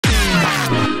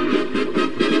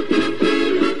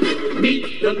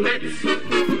the Mets.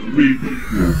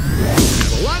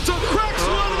 Alonso cracks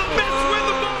one of the Mets win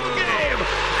the ball game.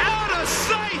 Out of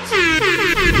sight. Did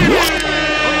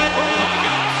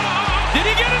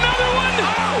he get another one?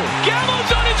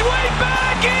 Gallo's on his way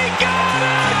back. He got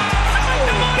it.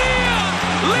 Santa Maria.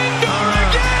 Lindor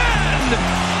again.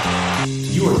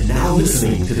 You are now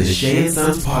listening to the Shea and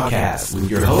Sons podcast with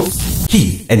your hosts,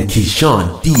 Keith and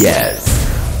Keyshawn Diaz.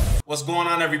 What's going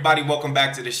on, everybody? Welcome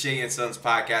back to the Shea and Sons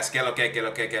podcast. Que lo que hay.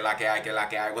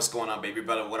 What's going on, baby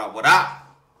brother? What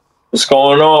up? What's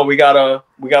going on? We got a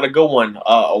good one.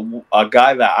 A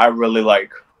guy that I really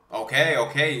like.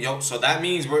 Okay. Yo, so that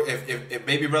means if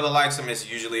baby brother likes him, it's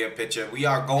usually a pitcher. We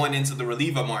are going into the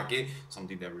reliever market,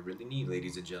 something that we really need,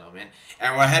 ladies and gentlemen.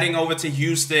 And we're heading over to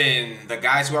Houston, the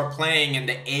guys who are playing in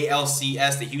the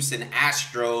ALCS, the Houston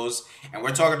Astros. And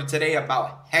we're talking today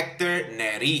about Hector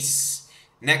Neris.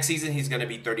 Next season, he's going to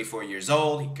be 34 years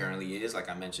old. He currently is, like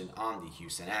I mentioned, on the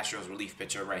Houston Astros, relief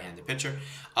pitcher, right-handed pitcher.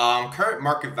 Current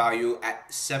market value at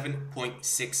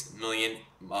 $7.6 million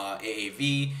AAV.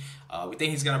 We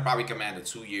think he's going to probably command a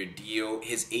 2-year deal.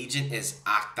 His agent is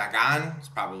Octagon. It's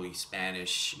probably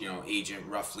Spanish, agent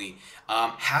roughly.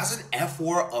 Has an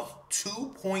F4 of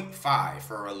 2.5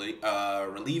 for a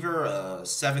reliever, a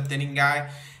seventh inning guy.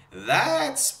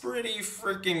 That's pretty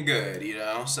freaking good,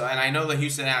 So, and I know the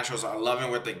Houston Astros are loving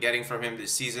what they're getting from him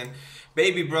this season.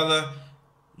 Baby brother,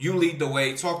 you lead the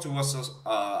way. Talk to us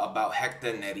about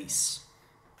Hector Neris.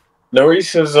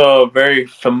 Neris is a very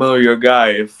familiar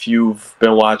guy. If you've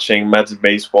been watching Mets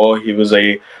baseball, he was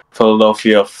a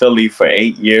Philadelphia Philly for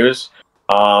 8 years.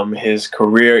 His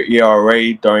career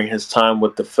ERA during his time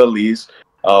with the Phillies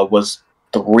was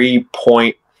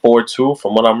 3.42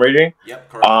 from what I'm reading. Yep,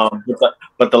 correct.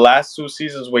 But the last 2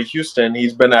 seasons with Houston,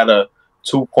 he's been at a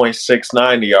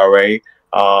 2.69 ERA.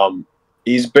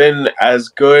 He's been as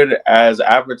good as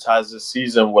advertised this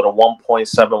season with a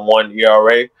 1.71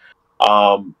 ERA.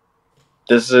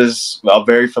 This is a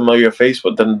very familiar face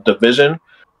within the division.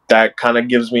 That kind of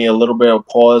gives me a little bit of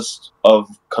pause of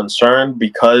concern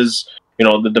because,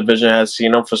 the division has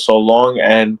seen him for so long.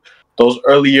 And those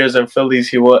early years in Phillies,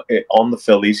 he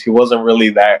wasn't really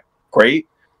that great.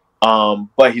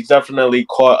 But he's definitely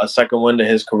caught a second wind of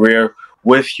his career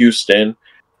with Houston.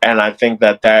 And I think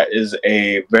that is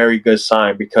a very good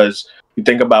sign because you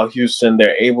think about Houston,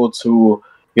 they're able to,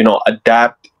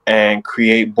 adapt and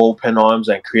create bullpen arms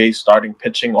and create starting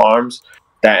pitching arms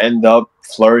that end up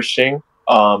flourishing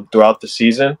throughout the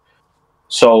season.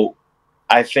 So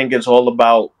I think it's all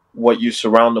about what you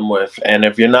surround them with. And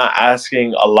if you're not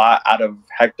asking a lot out of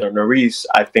Hector Neris,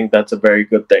 I think that's a very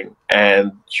good thing.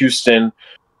 And Houston,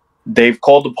 they've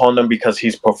called upon him because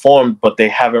he's performed, but they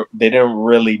didn't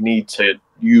really need to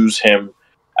use him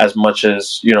as much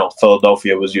as,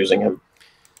 Philadelphia was using him.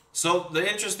 So the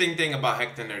interesting thing about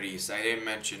Hector Neris, I didn't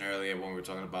mention earlier when we were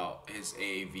talking about his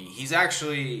AAV, he's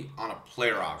actually on a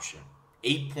player option,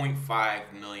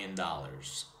 $8.5 million.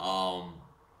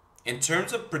 In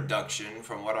terms of production,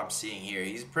 from what I'm seeing here,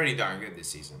 he's pretty darn good this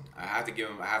season. I have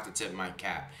to tip my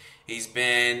cap. He's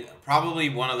been probably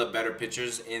one of the better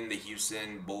pitchers in the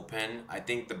Houston bullpen. I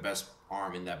think the best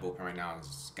arm in that bullpen right now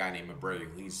is a guy named Abreu.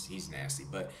 He's nasty.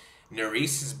 But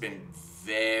Neris has been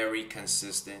very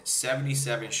consistent.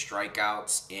 77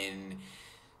 strikeouts in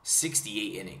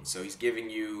 68 innings. So he's giving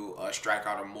you a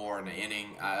strikeout or more in an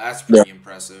inning. That's pretty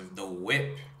impressive. The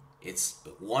whip, it's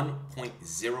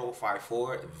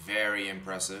 1.054. Very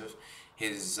impressive.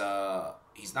 He's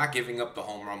not giving up the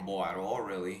home run ball at all,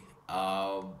 really.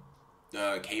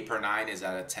 The K per 9 is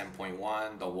at a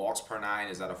 10.1. The walks per 9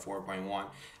 is at a 4.1.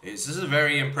 This is a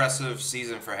very impressive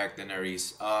season for Hector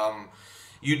Neris.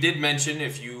 You did mention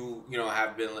if you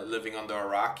have been living under a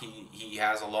rock, he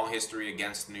has a long history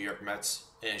against the New York Mets.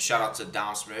 And shout out to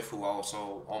Don Smith, who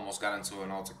also almost got into an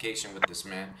altercation with this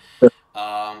man.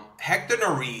 Hector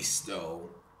Neris, though,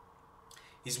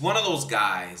 he's one of those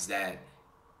guys that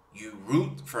you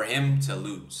root for him to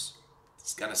lose.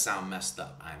 It's going to sound messed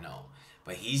up, I know.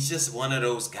 But he's just one of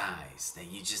those guys that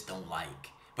you just don't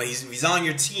like. But if he's on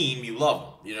your team, you love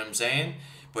him. You know what I'm saying?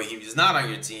 But if he's not on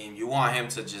your team, you want him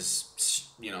to just,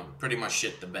 pretty much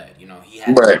shit the bed. He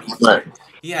had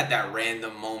he had that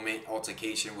random moment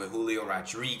altercation with Julio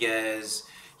Rodriguez,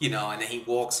 and then he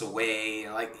walks away,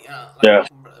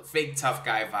 fake tough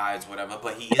guy vibes, whatever.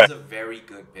 But he is a very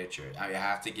good pitcher. I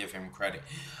have to give him credit.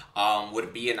 Would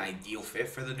it be an ideal fit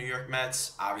for the New York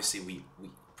Mets? Obviously, we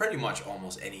pretty much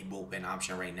almost any bullpen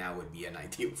option right now would be an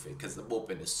ideal fit because the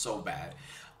bullpen is so bad.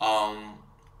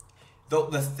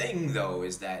 The thing, though,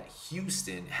 is that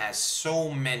Houston has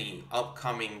so many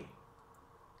upcoming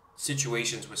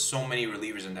situations with so many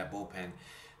relievers in that bullpen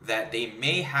that they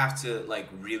may have to like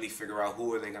really figure out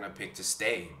who are they gonna pick to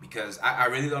stay, because I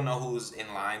really don't know who's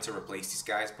in line to replace these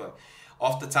guys, but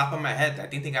off the top of my head, I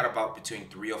think they got about between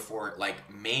 3 or 4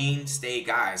 like mainstay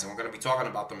guys, and we're gonna be talking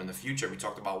about them in the future. We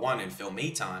talked about one in Phil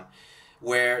Maton,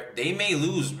 where they may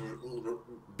lose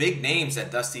big names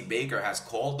that Dusty Baker has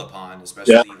called upon,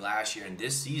 especially last year and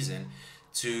this season,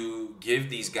 to give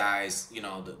these guys, you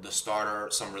know, the starter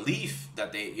some relief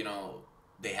that they, you know,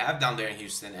 they have down there in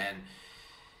Houston. And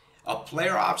a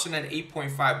player option at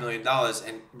 $8.5 million,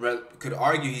 and could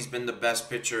argue he's been the best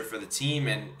pitcher for the team,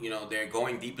 and, you know, they're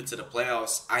going deep into the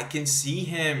playoffs. I can see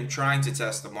him trying to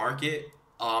test the market.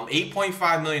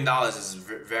 $8.5 million is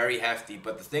very hefty,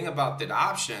 but the thing about the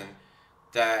option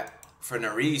that for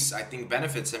Neris, I think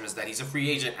benefits him, is that he's a free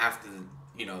agent after,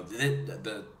 you know,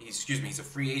 he's a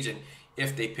free agent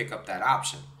if they pick up that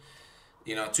option.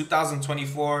 You know,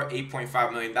 2024,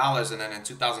 $8.5 million, and then in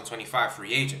 2025,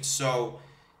 free agent. So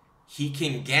he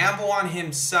can gamble on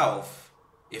himself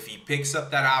if he picks up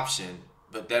that option,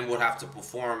 but then will have to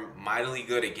perform mightily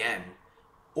good again.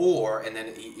 And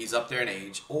then he's up there in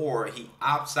age, or he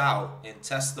opts out and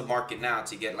tests the market now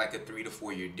to get like a 3 to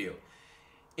 4 year deal.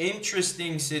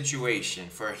 Interesting situation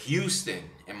for Houston,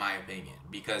 in my opinion,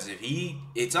 because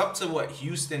it's up to what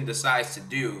Houston decides to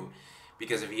do.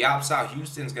 Because if he opts out,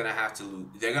 Houston's gonna have to lose.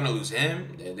 They're gonna lose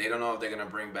him. They don't know if they're gonna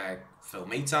bring back Phil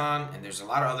Maton, and there's a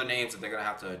lot of other names that they're gonna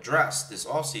have to address this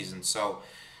offseason. So,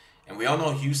 and we all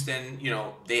know Houston. You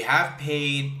know, they have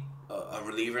paid a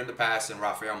reliever in the past in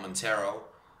Rafael Montero,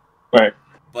 right?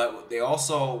 But they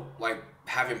also like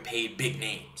haven't paid big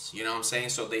names. You know what I'm saying?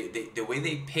 So they the way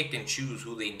they pick and choose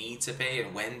who they need to pay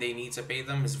and when they need to pay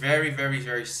them is very, very,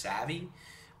 very savvy.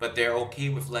 But they're okay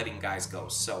with letting guys go.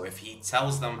 So if he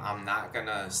tells them, I'm not going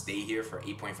to stay here for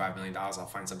 $8.5 million, I'll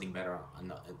find something better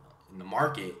in the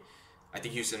market, I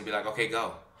think Houston would be like, okay,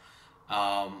 go.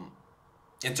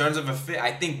 In terms of a fit,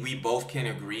 I think we both can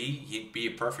agree he'd be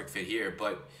a perfect fit here.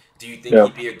 But do you think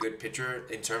he'd be a good pitcher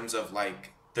in terms of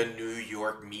like the New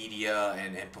York media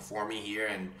and performing here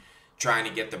and trying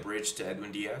to get the bridge to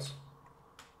Edwin Diaz?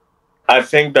 I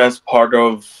think that's part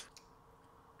of,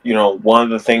 you know, one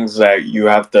of the things that you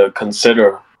have to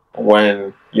consider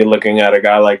when you're looking at a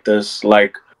guy like this.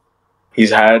 Like,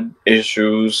 he's had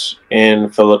issues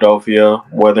in Philadelphia,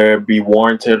 whether it be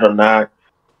warranted or not.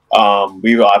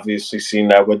 We've obviously seen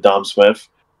that with Dom Smith.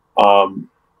 You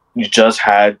just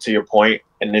had, to your point,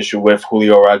 an issue with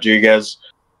Julio Rodriguez.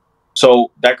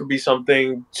 So that could be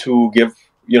something to give,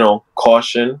 you know,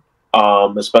 caution,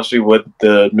 especially with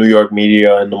the New York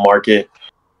media and the market.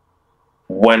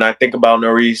 When I think about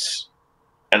Neris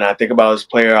and I think about his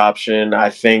player option, I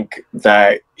think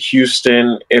that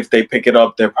Houston, if they pick it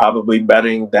up, they're probably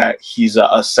betting that he's an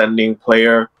ascending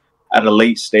player at a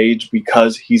late stage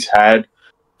because he's had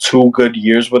 2 good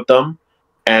years with them.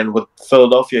 And with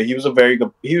Philadelphia, he was a very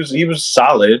good. He was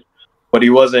solid, but he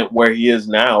wasn't where he is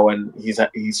now. And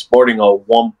he's sporting a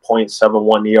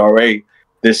 1.71 ERA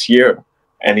this year,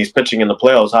 and he's pitching in the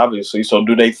playoffs, obviously. So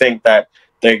do they think that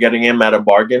they're getting him at a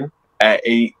bargain at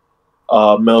 $8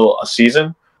 million a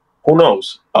season? Who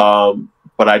knows?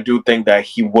 But I do think that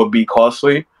he would be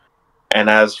costly. And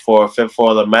as for a fit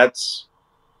for the Mets,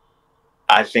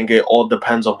 I think it all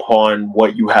depends upon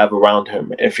what you have around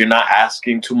him. If you're not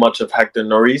asking too much of Hector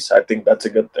Neris, I think that's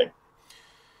a good thing.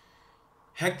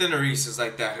 Hector Neris is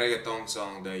like that reggaeton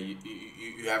song that you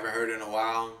haven't heard in a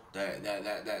while,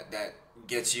 that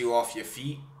gets you off your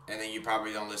feet, and then you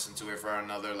probably don't listen to it for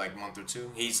another like month or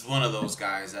two. He's one of those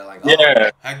guys that like,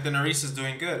 oh, Hector Neris is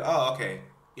doing good. Oh, okay.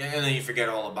 Yeah, and then you forget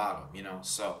all about him, you know.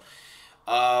 So,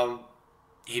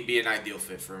 he'd be an ideal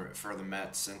fit for the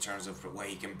Mets in terms of what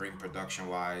he can bring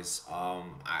production-wise.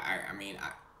 I mean,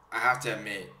 I have to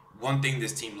admit, one thing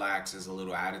this team lacks is a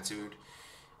little attitude.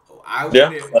 I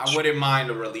wouldn't mind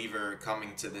a reliever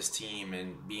coming to this team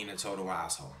and being a total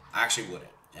asshole. I actually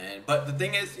wouldn't. But the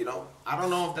thing is, you know, I don't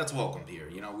know if that's welcomed here.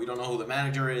 You know, we don't know who the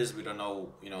manager is. We don't know,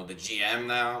 you know, the GM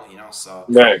now. You know, so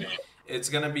it's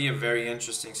gonna be a very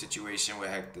interesting situation with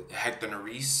Hector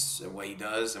Neris and what he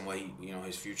does and what he, you know,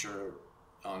 his future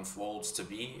unfolds to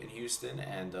be in Houston,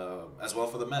 and as well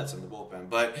for the Mets and the bullpen.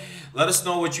 But let us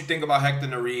know what you think about Hector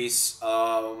Neris.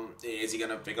 Is he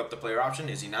gonna pick up the player option?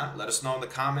 Is he not? Let us know in the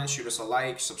comments. Shoot us a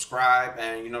like, subscribe,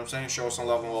 and you know what I'm saying, show us some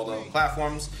love on all the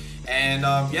platforms. And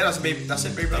yeah, that's it, baby. That's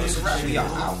a wrap. We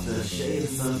out. The Shea and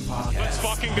Son Podcast. Let's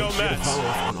fucking go Mets. Follow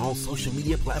us on all social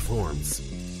media platforms,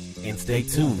 and stay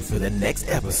tuned for the next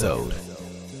episode.